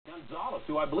Gonzalez,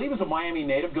 who I believe is a Miami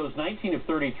native, goes 19 of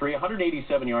 33,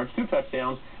 187 yards, 2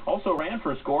 touchdowns, also ran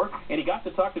for a score, and he got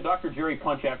to talk to Dr. Jerry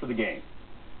Punch after the game.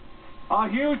 A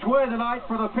huge win tonight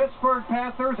for the Pittsburgh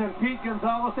Panthers, and Pete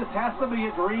Gonzalez, this has to be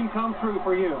a dream come true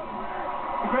for you.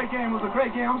 A great game. It was a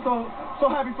great game. I'm so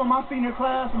happy for my senior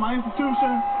class, for my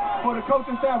institution, for the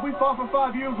coaching staff. We fought for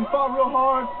 5 years. We fought real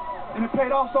hard, and it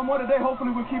paid off somewhat today.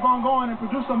 Hopefully we'll keep on going and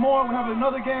produce some more. We'll have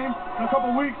another game in a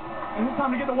couple weeks, and it's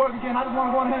time to get to work again. I just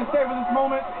want to go ahead and savor this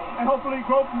moment and hopefully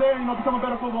grow from there, become a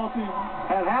better football team.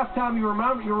 At halftime, you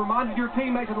reminded your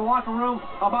teammates in the locker room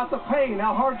about the pain,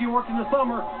 how hard you worked in the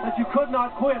summer, that you could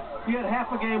not quit. You had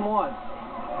half a game won.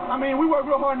 I mean, we worked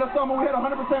real hard in the summer. We had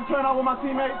 100% turnout with my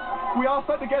teammates. We all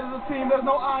stuck together as a team. There's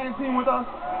no I in team with us.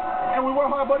 And we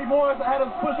worked hard, buddy boys. I had us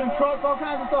pushing trucks, all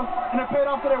kinds of stuff, and it paid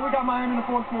off today. We got Miami in the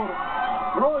fourth quarter.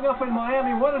 Growing up in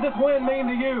Miami, what does this win mean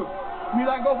to you? It means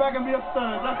I can go back and be a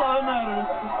stud. That's all that matters.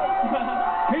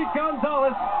 Pete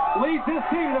Gonzalez leads his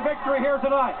team to victory here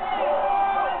tonight.